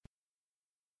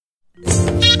પ્રથમ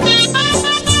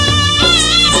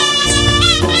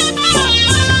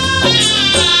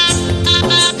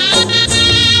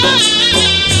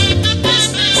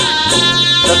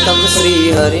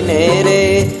શ્રી હરિને રે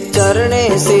ચરણે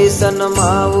શીસન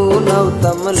માવું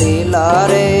નવતમ લીલા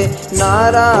રે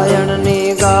નારાયણને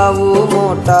ગાવું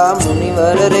મોટા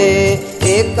મુનિવર રે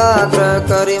એકાગ્ર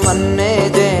કરી મનને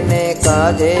જેને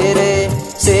કાજે રે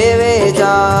સેવે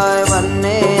જાય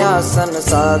વનને આસન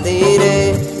સાધી રે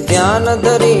ધ્યાન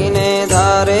ધરીને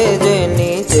ધારે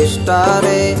જેની ચેષ્ટા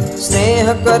રે સ્નેહ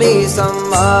કરી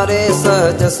સંવારે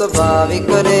સહજ સ્વાભાવિક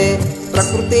રે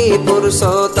પ્રકૃતિ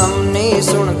પુરુષોત્તમની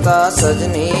સુણતા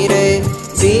સજની રે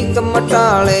ભીક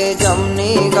મટાળે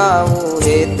જમની ગાવું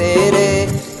હે તેરે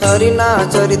હરિના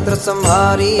ચરિત્ર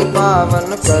સંહારી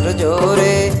પાવન કરજો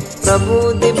રે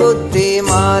પ્રબુદ્ધિ બુદ્ધિ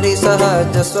મારી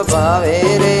સહજ સ્વભાવે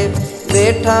રે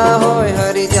બેઠા હોય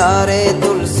હરિ જ્યારે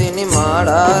તુલસીની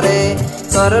માળા રે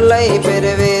કર લઈ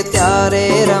ફેરવે ત્યારે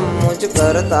રમૂજ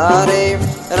કરતા રે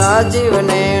રાજીવ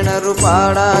નેણ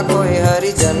રૂપાળા કોઈ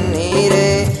હરિજનની રે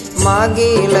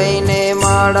માગી લઈને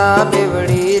માળા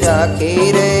બેવડી રાખી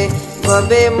રે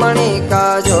બબે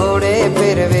મણિકા જોડે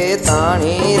ફેરવે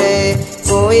તાણી રે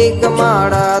કોઈક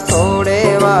માળા થોડે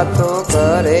વાતો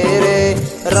કરે રે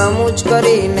રમૂજ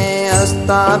કરીને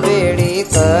હસતા બેડી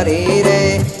કરી રે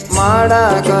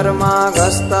માળા ઘરમાં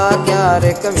ઘસતા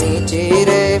ક્યારેક મીચી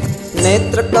રે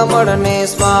નેત્ર કમળને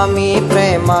સ્વામી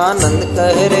પ્રેમાનંદ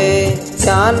કહે રે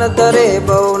ધ્યાન ધરે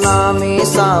બહુ નામી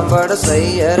સાંભળ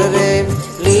સૈયર રે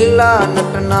લીલા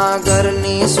નટના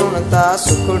ઘરની સુણતા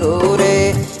સુખડું રે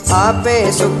આપે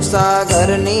સુખ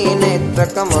સાગરની નેત્ર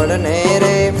કમળને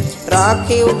રે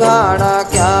રાખી ઉગાડા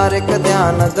ક્યારેક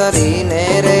ધ્યાન ધરીને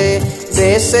રે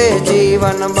બેસે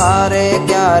જીવન બારે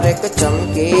ક્યારેક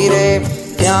ચમકી રે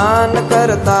ધ્યાન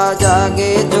કરતા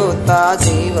જાગે જોતા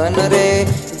જીવન રે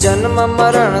જન્મ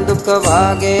મરણ દુઃખ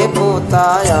વાગે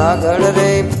પોતા આગળ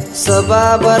રે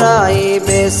સભા ભરાઈ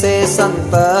બેસે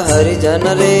સંત હરિજન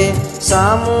રે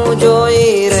સામું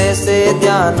જોઈ રહેશે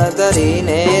ધ્યાન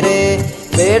ધરીને રે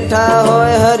બેઠા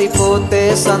હોય હરિ પોતે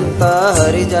સંત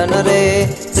હરિજન રે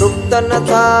તૃપ્ત ન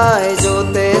થાય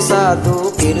જોતે સાધુ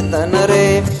કીર્તન રે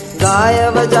ગાય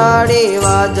વજાડી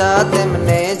વાજા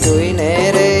તેમને જોઈને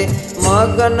રે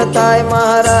મગન થાય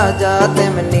મહારાજા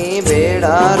તેમની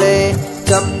ભેળા રે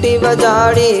ચપટી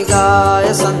વજાડી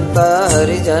ગાય સંત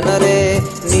હરિજન રે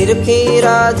નિરખી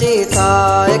રાજી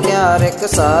થાય ક્યારેક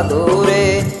સાધુ રે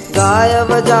ગાય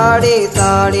વજાડી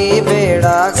તાળી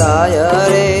ભેળા ગાય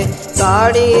રે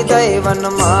તાળી દૈવન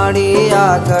માડી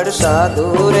આગળ સાધુ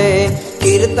રે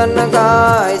કીર્તન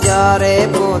ગાય જ્યારે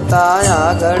પોતા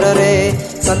આગળ રે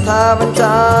કથા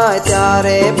વંચાય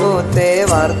ત્યારે પોતે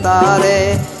વાર્તા રે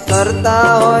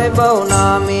કરતા હોય બહુ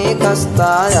નામી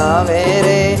કસતા આવે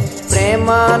રે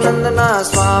પ્રેમાનંદના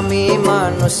સ્વામી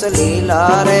મનુષ્ય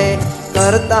લીલા રે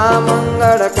કરતા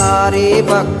મંગળકારી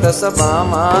ભક્ત સભા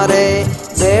મારે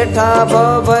બેઠા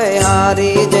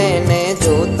ભયહારી જેને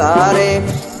જોતા રે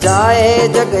જાય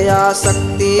જગયા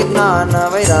શક્તિ જ્ઞાન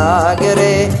વૈરાગ્ય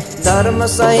રે ધર્મ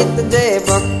સહિત જે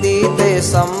ભક્તિ તે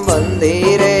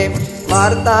સંબંધી રે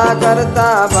વાર્તા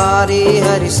કરતા ભારી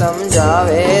હરિ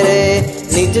સમજાવે રે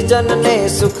નિજ જનને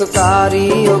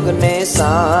સુખકારી યોગને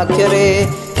સાખ્ય રે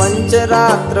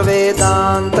પંચરાત્ર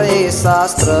વેદાંત એ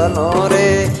શાસ્ત્ર નો રે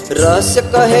રહસ્ય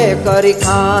કહે કરી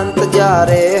ખાંત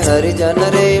જ્યારે હરિજન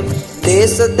રે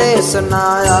દેશ દેશ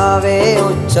ના આવે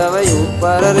ઉત્સવ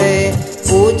ઉપર રે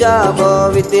પૂજા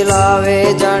ભવિધિ લાવે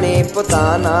જાણી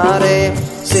પોતાના રે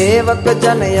સેવક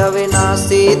જન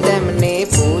અવિનાશી તેમની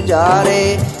પૂજા રે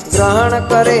ગ્રહણ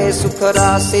કરે સુખ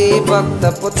રાશિ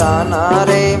ભક્ત પોતાના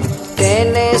રે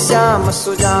તેને શ્યામ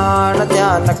સુજાણ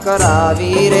ધ્યાન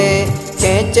કરાવી રે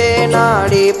ખેંચે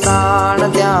નાડી પ્રાણ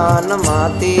ધ્યાન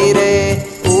માતી રે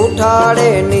ઉઠાડે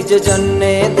નિજ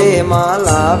જનને દેહમાં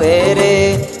લાવે રે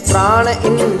પ્રાણ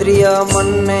ઇન્દ્રિય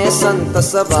મનને સંત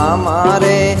સભા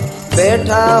મારે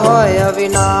બેઠા હોય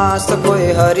અવિનાશ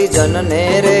કોઈ હરિજનને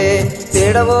રે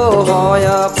તેડવો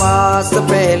હોય પાસ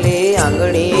પહેલી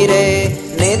આંગણી રે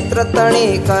નેત્ર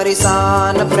તણી કરી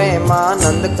શાન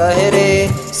પ્રેમાનંદ કહે રે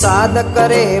સાદ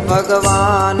કરે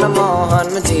ભગવાન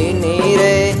મોહનજીની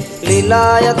રે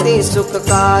લીલાયતી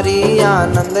સુખકારી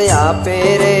આનંદ આપે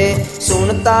રે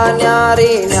સુણતા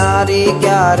ન્યારી ન્યારી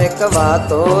ક્યારેક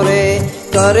વાતો રે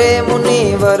કરે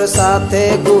મુનિવર સાથે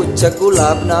ગુચ્છ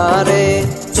ગુલાબના રે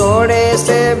છોડે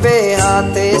છે બે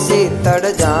હાથે શીતળ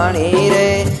જાણી રે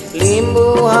લીંબુ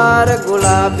હાર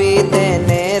ગુલાબી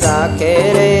તેને રાખે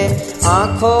રે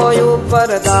આંખો ઉપર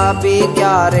દાબી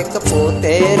ક્યારેક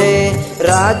પોતે રે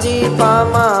રાજી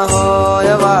પામા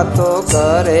હોય વાતો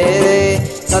કરે રે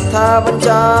કથા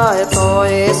વંચાય તો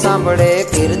એ સાંભળે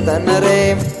કીર્તન રે,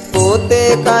 પોતે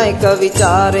કાંઈક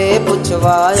વિચારે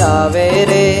પૂછવા આવે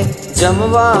રે,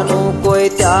 જમવાનું કોઈ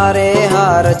ત્યારે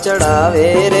હાર ચડાવે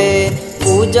રે,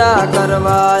 પૂજા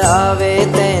કરવા આવે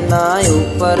તેના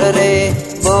ઉપર રે,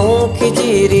 બહુ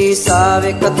ખીજીરી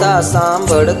સાવે કથા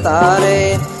સાંભળતા રે,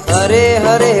 હરે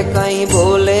હરે કઈ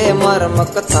બોલે મર્મ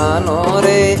કથાનો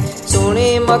રે,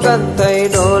 સુણી મગન થઈ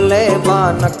ડોલે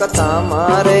ભાન કથા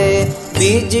મારે,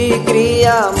 બીજી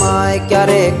ક્રિયામાં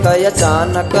ક્યારેક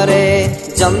અચાનક રે,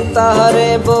 જમતા હરે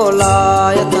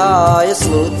બોલાય થાય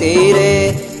સ્મૃતિ રે,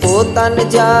 પોતાને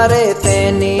જ્યારે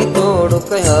તેની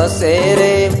થોડુંક હસે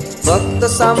રે,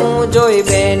 ભક્ત સામું જોઈ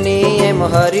બેની એમ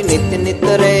હરિ નિત નિત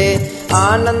રે,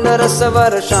 આનંદ રસ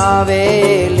વર્ષાવે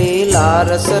લીલા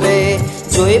રસ રે,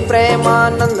 જોઈ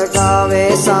પ્રેમાનંદ ગાવે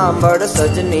સાંભળ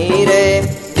સજની રે,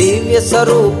 દિવ્ય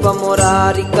સ્વરૂપ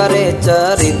મોરારી કરે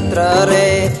ચરિત્ર રે,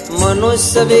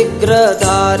 મનુષ્ય વિગ્રહ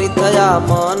ધારી થયા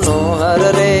મનોહર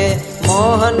રે,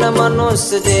 મોહન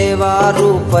મનુષ્ય જેવા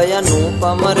રૂપ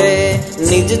અનુપમ રે,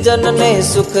 નિજ જનને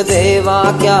સુખ દેવા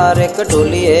ક્યારેક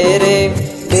ઢોલીએ રે,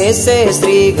 બેસે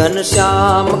શ્રી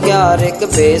ઘનશ્યામ ક્યારેક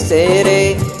બેસે રે,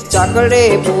 ચાકડે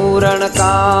પૂરણ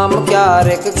કામ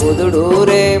ક્યારેક ગુદડું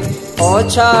રે,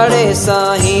 ઓછાડે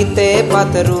સાહિતે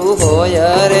પાથરું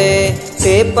હોય રે,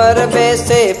 તે પર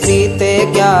બેસે પ્રીતે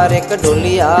ક્યારેક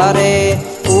ઢોલિયા રે,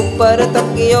 ઉપર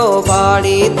તકિયો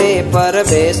વાળી તે પર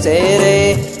બેસે રે,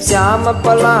 શ્યામ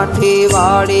પલાઠી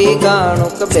વાળી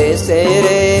ગાણુક બેસે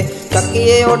રે,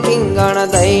 તકિયે ઠીંગણ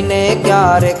દઈને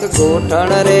ક્યારેક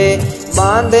ગોઠણ રે,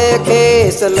 બાંધે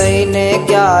કેસ લઈને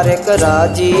ક્યારેક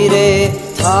રાજી રે,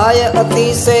 થાય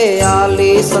અતિશે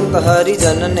આલી સંત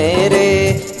હરિજન ને રે,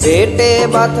 ભેટે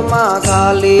બાથમાં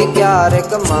ખાલી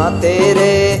ક્યારેક માતે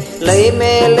રે, લઈ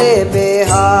મેલે બે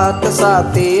હાથ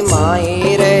સાથી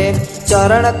માઈ રે,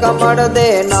 ચરણ કમળ દે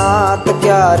નાથ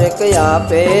ક્યારેક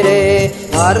આપે રે,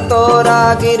 હાર તો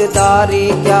રાગીર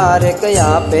ધારી ક્યારેક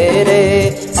આપે રે,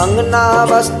 અંગના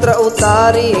વસ્ત્ર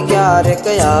ઉતારી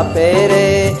ક્યારેક આપે રે,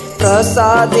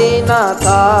 પ્રસાદીના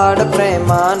થાળ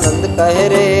પ્રેમાનંદ કહે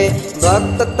રે,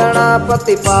 ભક્ત તણા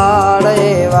પ્રતિપાળ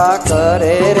એવા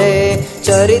કરે રે,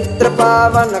 ચરિત્ર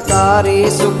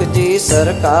પાવનકારી સુખજી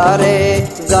સરકારે,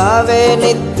 ગાવે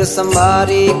નિત્ય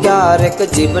સંભારી ક્યારેક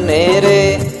જીભને રે,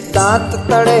 દાંત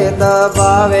તળે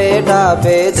દબાવે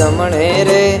ડાબે જમણે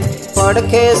રે,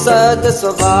 પડખે સજ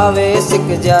સ્વભાવે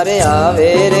શીખ જ્યારે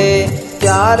આવે રે,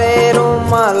 ત્યારે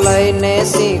રૂમમાં લઈને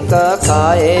શીખ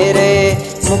ખાય રે,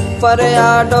 મુખ પર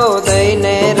આડો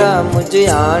દઈને રમુજ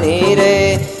આણી રે,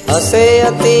 હસે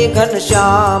અતિ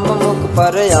ઘનશ્યામ મુખ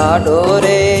પર આડો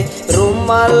રે,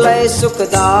 રૂમમાં લઈ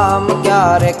સુખધામ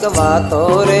ક્યારેક વાતો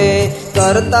રે,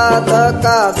 કરતા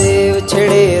ધકા દેવ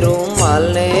છેડે રૂમાલ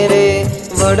ને રે,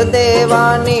 વડ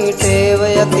દેવાની ટેવ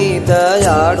અતિ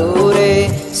દયાળુ રે,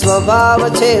 સ્વભાવ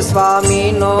છે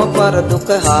સ્વામીનો પર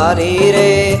દુઃખ હારી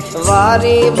રે,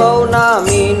 વારી બહુ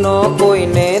નામીનો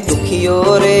કોઈને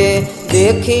દુખિયો રે,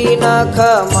 દેખી ન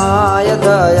ખમાય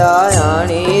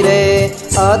દયાણી રે,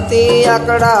 અતિ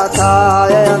આકડા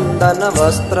થાય અંદન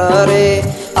વસ્ત્ર રે,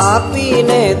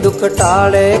 આપીને દુઃખ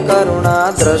ટાળે કરુણા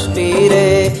દ્રષ્ટિ રે,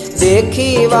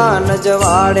 દેખી વાન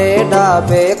જવાડે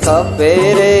ડાબે ખભે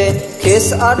રે, ખેસ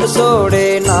આડસોડે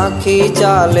નાખી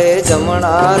ચાલે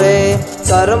જમણા રે,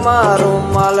 કરમાં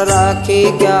રૂમાલ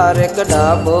રાખી ક્યારેક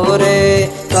ડાબો રે,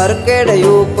 કરકેડ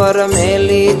ઉપર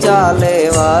મેલી ચાલે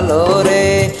વાલો રે,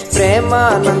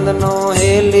 પ્રેમાનંદ નો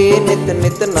હેલી નિત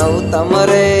નિત નવતમ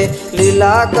રે,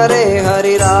 લીલા કરે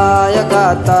હરિરાય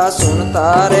ગાતા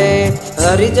સુનતા રે,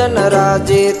 હરિજન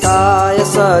રાજી થાય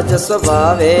સજ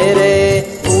સ્વભાવે રે,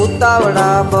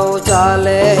 ઉતાવળા બહુ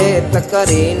ચાલે હેત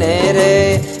કરીને રે,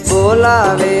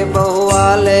 બોલાવે બહુ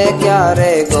આલે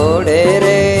ક્યારે ઘોડે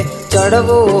રે,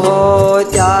 ચડવું હોય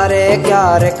ત્યારે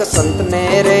ક્યારેક સંતને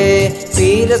રે,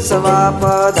 પીરસવા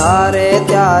પધારે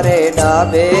ત્યારે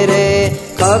ડાબે રે,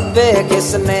 ખભે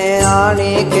કિસને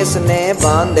આણી કિસને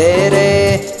બાંધે રે,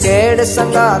 કેડ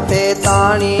સંગાતે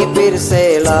તાણી પીરસે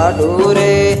લાડુ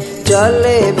રે,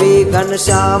 જલેબી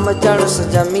ઘનશ્યામ ચણસ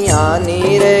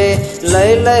જમિયાની રે,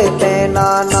 લઈ લઈ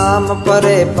તેના નામ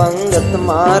પરે પંગત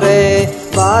મારે,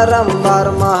 વારંવાર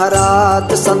મહારાજ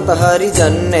સંત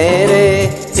હરિજન ને રે,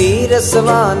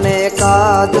 પીરસવાને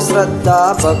કાજ શ્રદ્ધા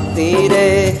ભક્તિ રે,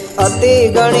 અતિ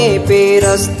ગણી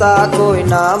પીરસતા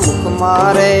કોઈના મુખ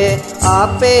મારે,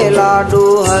 આપે લાડુ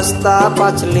હસતા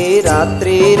પાછલી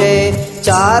રાત્રિ રે,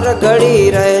 ચાર ઘડી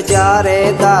રહે જ્યારે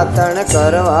દાતણ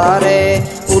કરવા રે,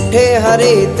 ઉઠે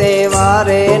હરી તે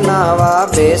વારે નાવા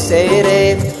બેસે રે,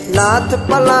 નાથ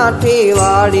પલાઠી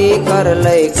વાળી કર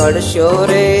લઈ કડશો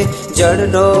રે, જડ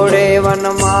ઢોળે વન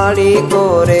માળી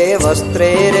કોરે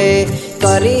વસ્ત્રે રે,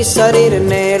 કરી શરીર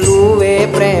ને લૂવે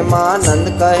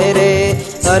પ્રેમાનંદ કહે રે,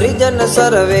 હરિજન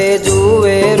સર્વે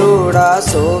જુએ રૂડા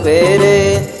સોવે રે,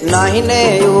 નાહીને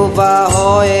ઉભા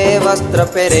હોય વસ્ત્ર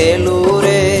પહેરેલું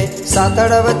રે,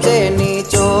 સાતડ વચ્ચે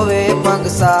નીચોવે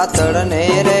પગ સાતડ ને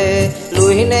રે,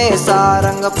 લુહીને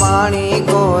સારંગ પાણી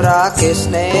ગોરા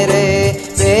કિસને રે,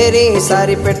 પેરી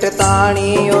સારી પેટ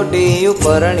તાણી ઓઢી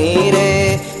ઉપરણી રે,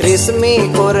 રેશમી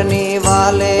કોરની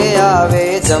વાલે આવે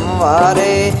જમવા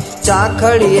રે,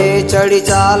 ચાખડીએ ચડી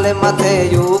ચાલે માથે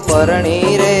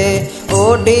ઉપરણી રે,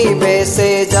 ઓઢી બેસે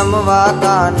જમવા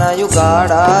કાન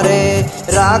યુગાડા રે,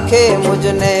 રાખે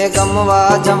મુજને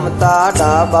ગમવા જમતા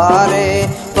ડાબા રે,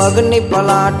 પગની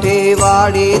પલાઠી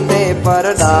વાળી તે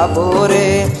પર ડાબો રે,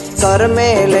 કર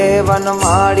મેલે વન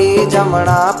માળી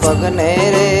જમણા પગને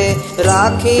રે,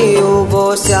 રાખી ઉભો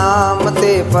શ્યામ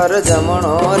તે પર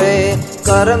જમણો રે,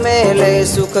 કર મેલે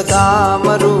સુખધામ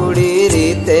રૂડી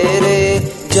રીતે રે,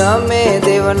 જમે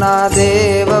દેવના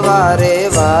દેવ વારે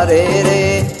વારે રે,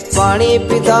 પાણી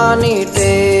પીધાની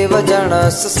ટેવ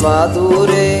જણસ સ્વાદુ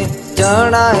રે,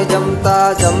 જણાય જમતા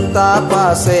જમતા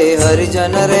પાસે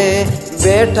હરિજન રે,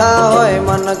 બેઠા હોય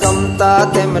મન ગમતા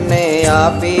તેમને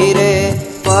આપી રે,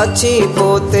 પછી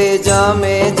પોતે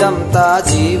જમે જમતા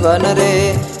જીવન રે,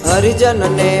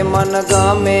 હરિજનને મન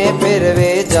ગમે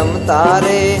ફેરવે જમતા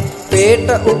રે, પેટ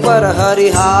ઉપર હરિ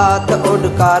હાથ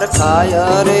ઉડકાર ખાય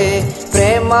રે,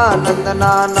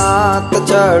 પ્રેમાનંદના નાથ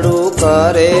ચડું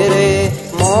કરે રે,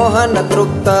 મોહન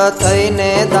તૃપ્ત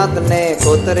થઈને દાંતને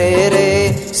કોતરે રે,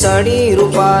 સડી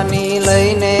રૂપાની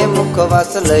લઈને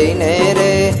મુખવાસ લઈને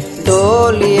રે,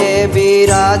 ઢોલીએ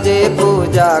બિરાજે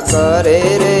પૂજા કરે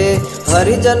રે,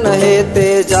 હરિજન હે તે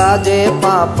જાજે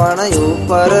પાપણ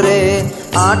ઉપર રે,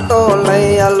 આટો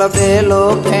લઈ અલબેલો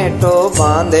ફેંટો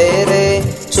બાંધે રે,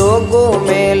 ચોગું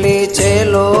મેલી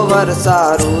છેલો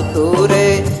વર્ષા ઋતુ રે,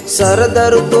 શરદ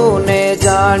ઋતુને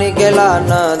જાણી ગયેલા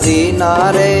નદી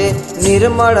ના રે,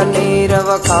 નિર્મળ નીર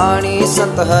વખાણી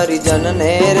સંત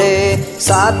હરિજનને રે,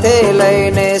 સાથે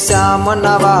લઈને શ્યામ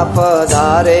નવા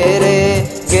પધારે રે,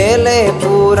 ગેલે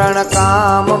પૂરણ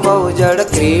કામ બહુ જડ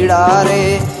ક્રીડા રે,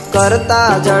 કરતા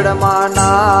જડમાં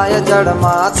નાય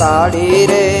જડમાં તાળી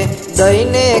રે,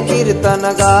 દઈને કીર્તન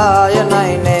ગાય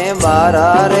નાઈને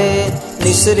બારા રે,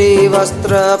 નિસરી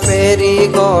વસ્ત્ર પહેરી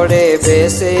ઘોડે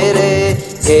બેસે રે,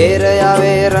 ઘેર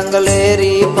આવે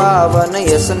રંગલેરી પાવન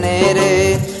યસને રે,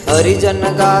 હરિજન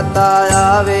ગાતા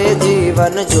આવે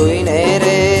જીવન જોઈને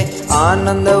રે,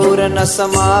 આનંદ ઉર ન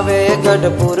સમાવે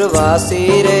ગઢપુર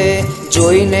વાસી રે,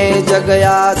 જોઈને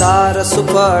જગયાધાર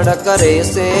સુફળ કરે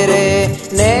છે રે,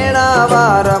 નેણા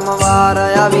વારંવાર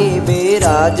આવી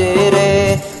બિરાજે રે,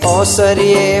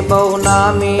 ઓસરીએ બહુ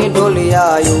નામી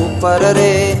ઢોલિયા ઉપર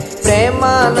રે,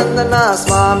 પ્રેમાનંદના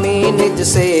સ્વામી નિજ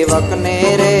સેવકને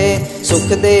રે,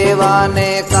 સુખદેવાને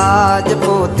કાજ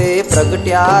પોતે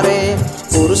પ્રગટ્યા રે,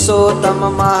 પુરુષોત્તમ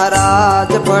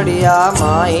મહારાજ ભળિયા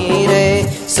માહી રે,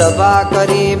 સભા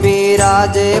કરી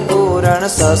બિરાજે પૂરણ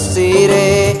સસી રે,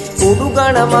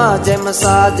 ઉડુગણમાં જેમ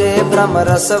સાજે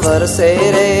બ્રહ્મરસ વરસે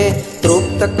રે,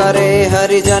 તૃપ્ત કરે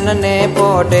હરિજનને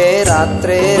પોઢે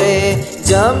રાત્રે રે,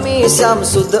 જમી શ્યામ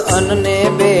શુદ્ધ અન્નને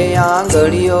બે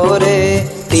આંગળીઓ રે,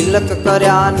 તિલક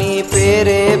કર્યાની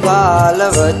પેરે બાલ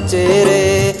વચ્ચે રે,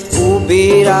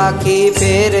 ઊભી રાખી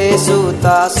ફેરે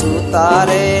સૂતા સૂતા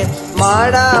રે,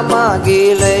 માળા માગી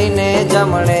લઈને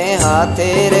જમણે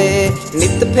હાથે રે,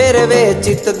 નિત ફેરવે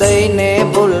ચિત્ત દઈને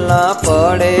ભૂલ ના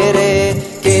પડે રે,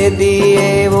 કેદી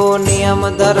એવો નિયમ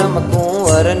ધર્મ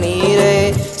કુંવરની રે,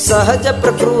 સહજ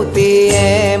પ્રકૃતિ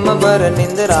એમ ભર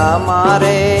નિંદ્રા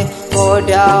મારે,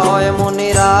 કોઢ્યા હોય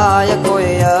મુનિરાય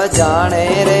કોઈ અજાણે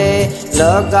રે,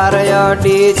 લગાર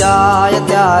અડી જાય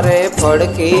ત્યારે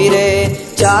ફડકી રે,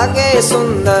 જાગે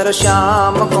સુંદર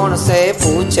શ્યામ કોણ સે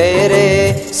પૂછે રે,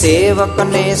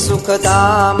 સેવકને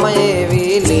સુખધામ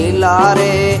એવી લીલા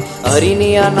રે,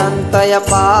 હરિની અનંત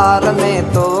અપાર મેં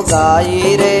તો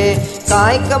ગાઈ રે,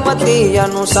 કાંઈક મતી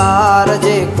અનુસાર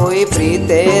જે કોઈ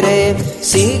પ્રીતે રે,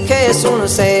 શીખે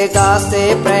સુનશે ગાશે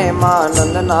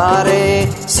પ્રેમાનંદ ના રે,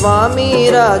 સ્વામી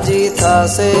રાજી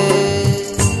થશે।